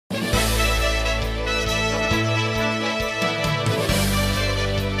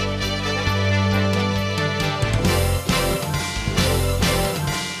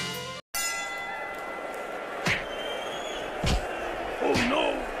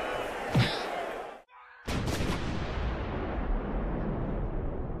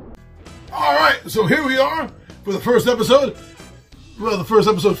Alright, so here we are for the first episode. Well, the first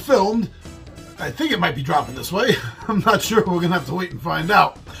episode filmed. I think it might be dropping this way. I'm not sure. We're going to have to wait and find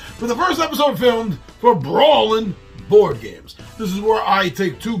out. But the first episode filmed for Brawlin board games. This is where I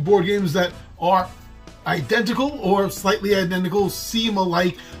take two board games that are identical or slightly identical, seem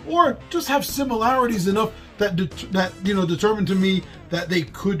alike, or just have similarities enough that determine to me that they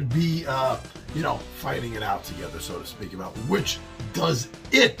could be, fighting it out together, so to speak, about which does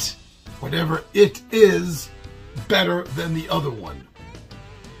it, whatever it is, better than the other one.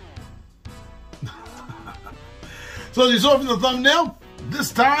 So as you saw from the thumbnail,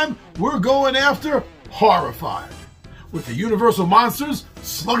 this time we're going after Horrified, with the Universal monsters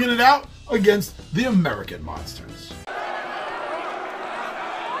slugging it out against the American monsters.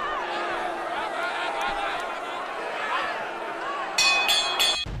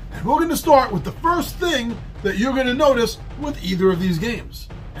 And we're going to start with the first thing that you're going to notice with either of these games,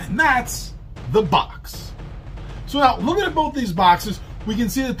 and that's the box. So now, looking at both these boxes, we can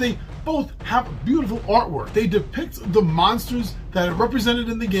see that they both have beautiful artwork. They depict the monsters that are represented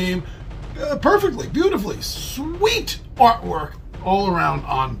in the game perfectly, beautifully. Sweet artwork all around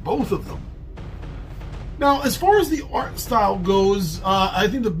on both of them. Now, as far as the art style goes, I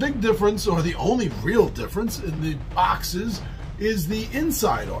think the big difference, or the only real difference in the boxes, is the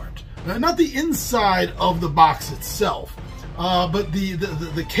inside art. Not the inside of the box itself, but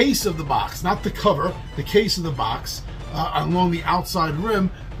the case of the box, not the cover, the case of the box along the outside rim.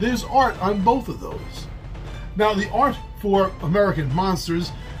 There's art on both of those. Now, the art for American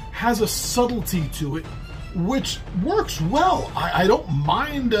Monsters has a subtlety to it, which works well. I don't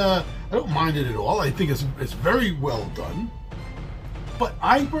mind. I don't mind it at all. I think it's very well done. But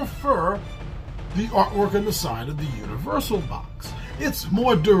I prefer the artwork on the side of the Universal box. It's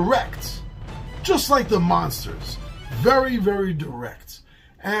more direct, just like the monsters. Very, very direct.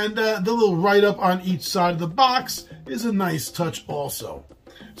 And the little write-up on each side of the box is a nice touch also.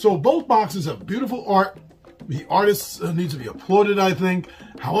 So both boxes have beautiful art. The artists need to be applauded, I think.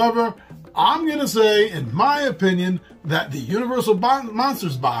 However, I'm going to say, in my opinion, that the Universal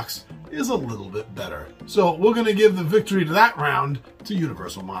Monsters box is a little bit better. So we're going to give the victory to that round to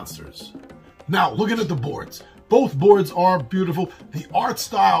Universal Monsters. Now, looking at the boards. Both boards are beautiful. The art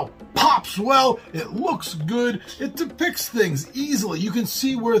style pops well. It looks good. It depicts things easily. You can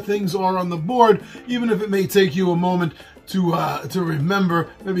see where things are on the board, even if it may take you a moment to remember,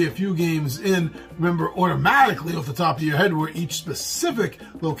 maybe a few games in, remember automatically off the top of your head where each specific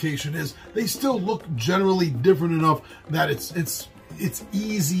location is. They still look generally different enough that it's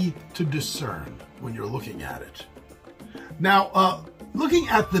easy to discern when you're looking at it. Now, looking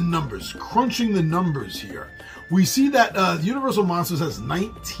at the numbers, crunching the numbers here, we see that Universal Monsters has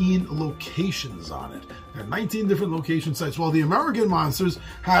 19 locations on it. There are 19 different location sites, while the American Monsters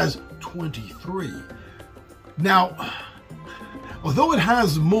has 23. Now, although it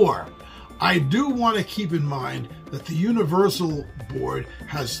has more, I do want to keep in mind that the Universal board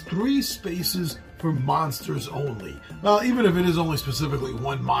has 3 spaces for monsters only. Well, even if it is only specifically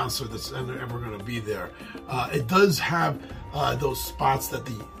one monster that's ever going to be there, it does have those spots that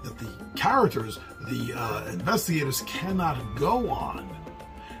the characters, the investigators, cannot go on.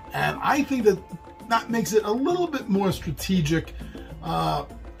 And I think that makes it a little bit more strategic,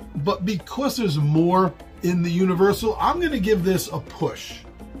 but because there's more in the Universal, I'm going to give this a push.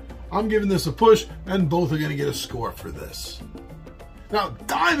 I'm giving this a push, and both are going to get a score for this. Now,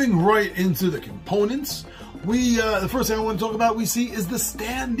 diving right into the components, the first thing I want to talk about we see is the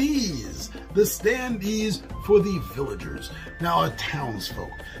standees. The standees for the villagers. Now,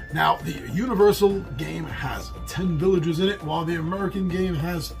 townsfolk. Now, the Universal game has 10 villagers in it, while the American game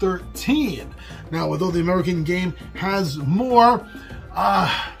has 13. Now, although the American game has more,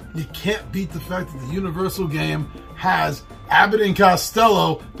 you can't beat the fact that the Universal game has Abbott and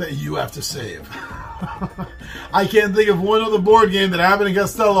Costello that you have to save. I can't think of one other board game that Abbott and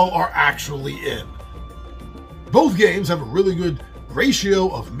Costello are actually in. Both games have a really good ratio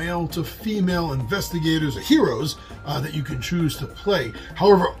of male to female investigators or heroes that you can choose to play.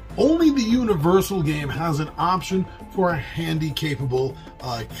 However, only the Universal game has an option for a handy-capable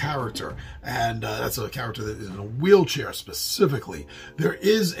character, and that's a character that is in a wheelchair specifically. There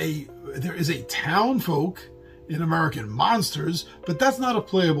is a townfolk in American Monsters, but that's not a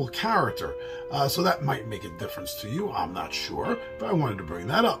playable character, so that might make a difference to you. I'm not sure, but I wanted to bring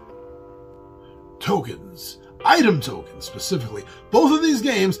that up. Tokens. Item tokens, specifically. Both of these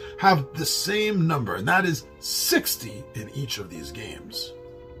games have the same number, and that is 60 in each of these games.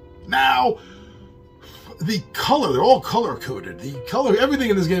 Now, the color, they're all color coded. The color, everything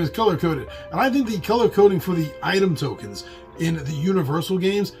in this game is color coded. And I think the color coding for the item tokens in the Universal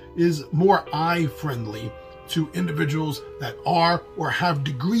games is more eye friendly to individuals that are or have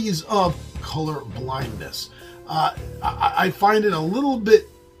degrees of color blindness. I find it a little bit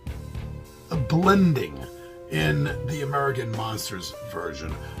blending in the American Monsters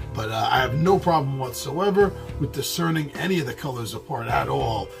version, but I have no problem whatsoever with discerning any of the colors apart at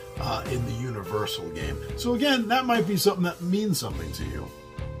all in the Universal game. So again, that might be something that means something to you.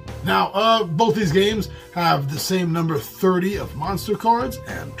 Now, both these games have the same number 30 of monster cards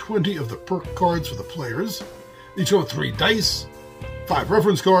and 20 of the perk cards for the players. Each hold 3 dice, 5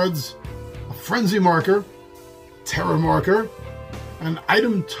 reference cards, a frenzy marker, terror marker, and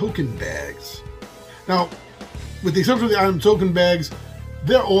item token bags. Now, with the exception of the item token bags,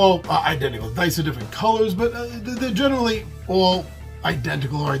 they're all identical. Dice are different colors, but they're generally all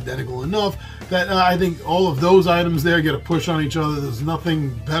identical or identical enough that I think all of those items there get a push on each other. There's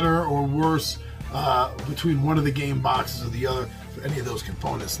nothing better or worse between one of the game boxes or the other for any of those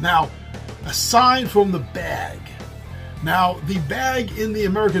components. Now, aside from the bag, now the bag in the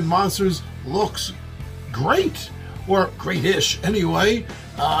American Monsters looks great, or great-ish anyway.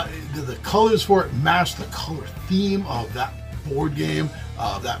 The colors for it match the color theme of that board game,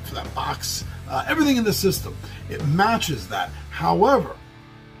 that box, everything in the system. It matches that. However,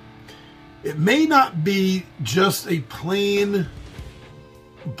 it may not be just a plain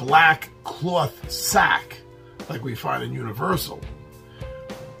black cloth sack like we find in Universal,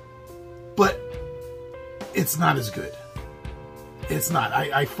 but it's not as good. It's not.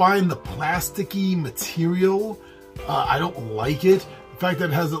 I find the plasticky material, I don't like it. The fact that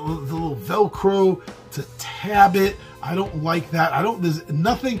it has the little Velcro to tab it, I don't like that. There's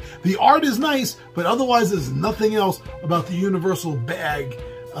nothing, the art is nice, but otherwise there's nothing else about the Universal bag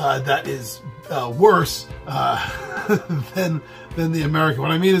that is worse than the American.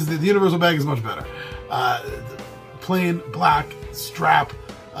 What I mean is the Universal bag is much better. The plain black strap,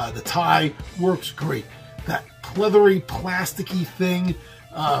 the tie works great. That pleathery, plasticky thing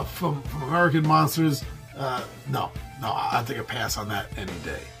from American Monsters, no, I'll take a pass on that any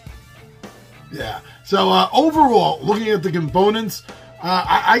day. Yeah, so overall, looking at the components,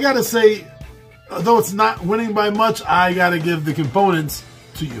 I gotta say, though it's not winning by much, I gotta give the components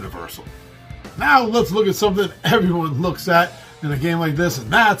to Universal. Now let's look at something everyone looks at in a game like this,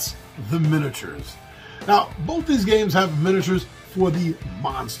 and that's the miniatures. Now, both these games have miniatures for the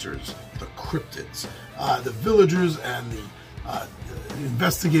monsters, the cryptids, the villagers and the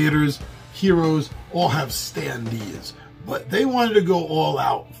investigators, heroes, all have standees. But they wanted to go all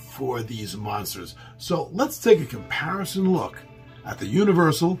out for these monsters. So let's take a comparison look at the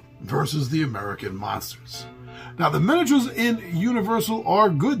Universal versus the American Monsters. Now, the miniatures in Universal are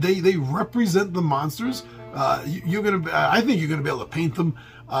good. They represent the monsters. I think you're gonna be able to paint them.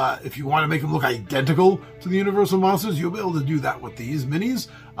 If you want to make them look identical to the Universal monsters, you'll be able to do that with these minis.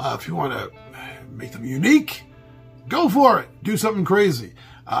 If you want to make them unique, go for it. Do something crazy.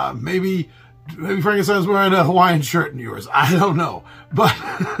 Maybe Frankenstein's wearing a Hawaiian shirt in yours. I don't know. But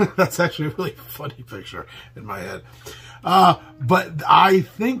that's actually a really funny picture in my head. But I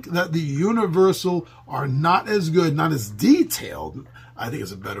think that the Universal are not as good, not as detailed, I think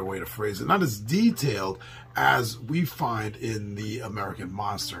is a better way to phrase it, not as detailed as we find in the American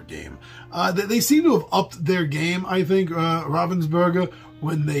Monster game. They seem to have upped their game, I think, Ravensburger,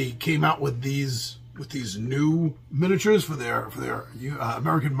 when they came out with these new miniatures for their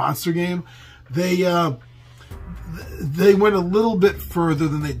American Monster game. They went a little bit further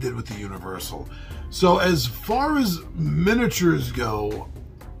than they did with the Universal. So as far as miniatures go,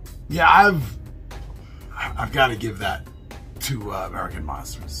 yeah, I've got to give that to American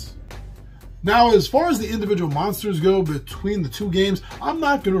Monsters. Now, as far as the individual monsters go between the two games, I'm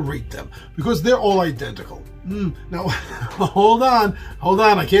not going to rate them because they're all identical. Now, hold on,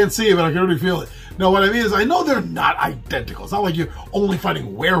 I can't see it, but I can already feel it. Now, what I mean is, I know they're not identical. It's not like you're only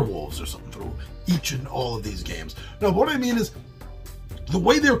fighting werewolves or something through each and all of these games. No, but what I mean is, the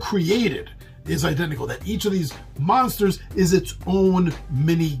way they're created is identical, that each of these monsters is its own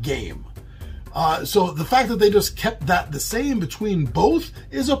mini game. So the fact that they just kept that the same between both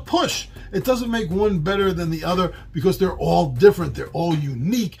is a push. It doesn't make one better than the other because they're all different. They're all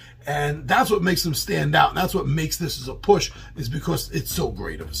unique. And that's what makes them stand out. And that's what makes this as a push, is because it's so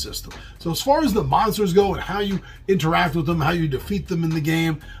great of a system. So as far as the monsters go and how you interact with them, how you defeat them in the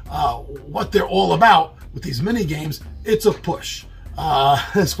game, what they're all about with these mini games, it's a push.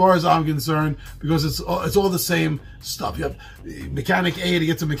 As far as I'm concerned, because it's all the same stuff. You have mechanic A to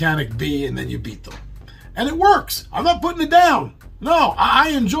get to mechanic B, and then you beat them. And it works. I'm not putting it down. No, I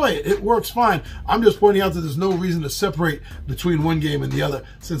enjoy it. It works fine. I'm just pointing out that there's no reason to separate between one game and the other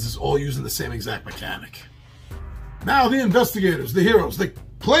since it's all using the same exact mechanic. Now the investigators, the heroes, the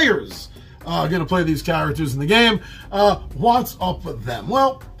players are going to play these characters in the game. What's up with them?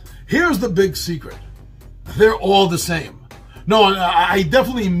 Well, here's the big secret. They're all the same. No, I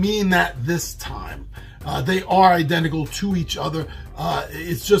definitely mean that this time. They are identical to each other.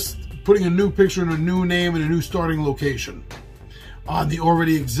 It's just putting a new picture and a new name and a new starting location on the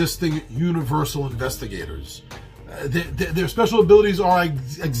already existing Universal Investigators. Their special abilities are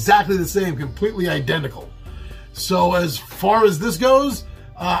exactly the same, completely identical. So as far as this goes,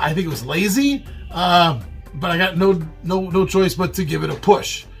 I think it was lazy, but I got no choice but to give it a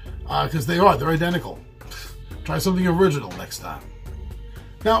push, because they're identical. Try something original next time.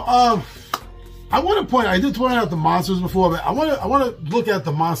 Now, I did point out the monsters before, but I want to look at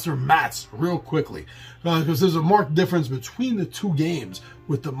the monster mats real quickly, because there's a marked difference between the two games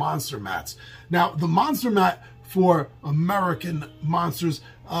with the monster mats. Now, the monster mat for American monsters,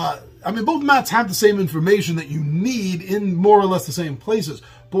 both mats have the same information that you need in more or less the same places.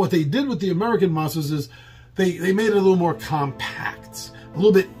 But what they did with the American monsters is they made it a little more compact, a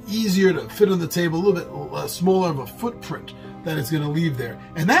little bit easier to fit on the table, a little bit smaller of a footprint that it's going to leave there.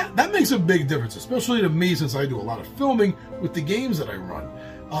 And that makes a big difference, especially to me since I do a lot of filming with the games that I run.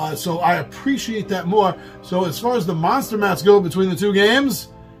 So I appreciate that more. So as far as the monster mats go between the two games,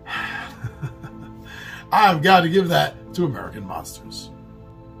 I've got to give that to American Monsters.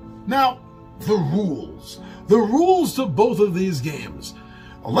 Now, the rules. The rules to both of these games.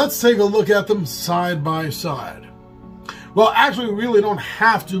 Let's take a look at them side by side. Well, actually, we really don't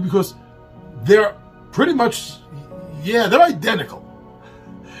have to because they're pretty much, they're identical.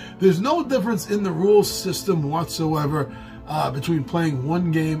 There's no difference in the rule system whatsoever between playing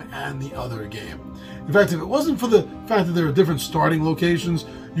one game and the other game. In fact, if it wasn't for the fact that there are different starting locations,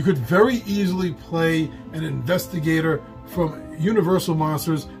 you could very easily play an investigator from Universal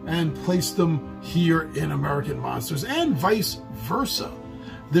Monsters and place them here in American Monsters, and vice versa.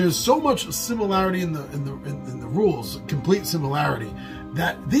 There's so much similarity in the rules, complete similarity,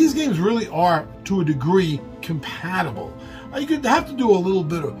 that these games really are, to a degree, compatible. You could have to do a little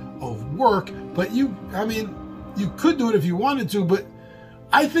bit of work, but you could do it if you wanted to, but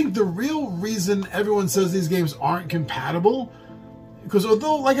I think the real reason everyone says these games aren't compatible, because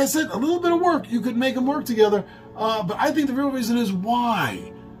although, like I said, a little bit of work, you could make them work together, but I think the real reason is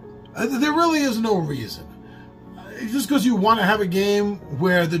why. There really is no reason. Just because you want to have a game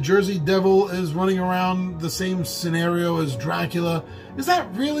where the Jersey Devil is running around the same scenario as Dracula, is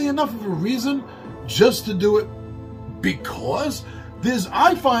that really enough of a reason just to do it? Because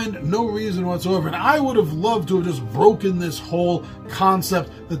I find no reason whatsoever, and I would have loved to have just broken this whole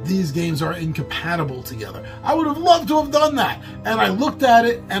concept that these games are incompatible together. I would have loved to have done that, and I looked at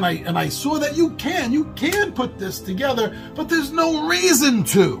it and I saw that you can put this together, but there's no reason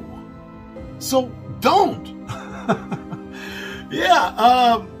to. So don't.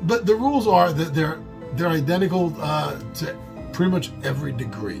 But the rules are that they're identical to pretty much every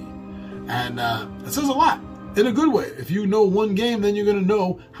degree, and it says a lot in a good way. If you know one game, then you're going to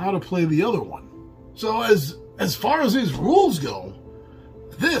know how to play the other one. So as far as these rules go,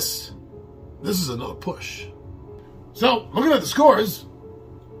 this is another push. So looking at the scores,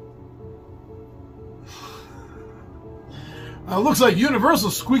 looks like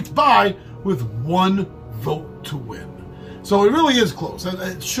Universal squeaked by with 1 vote to win. So it really is close.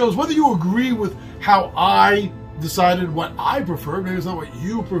 It shows whether you agree with how I decided what I preferred. Maybe it's not what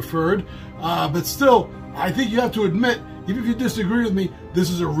you preferred, but still, I think you have to admit, even if you disagree with me, this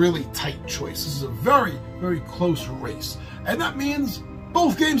is a really tight choice. This is a very, very close race. And that means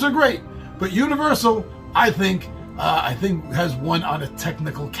both games are great. But Universal, I think has won on a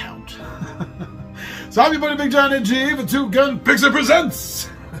technical count. So I'm your buddy Big John NG for Two Gun Pixel presents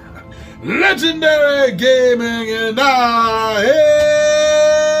Legendary Gaming, and I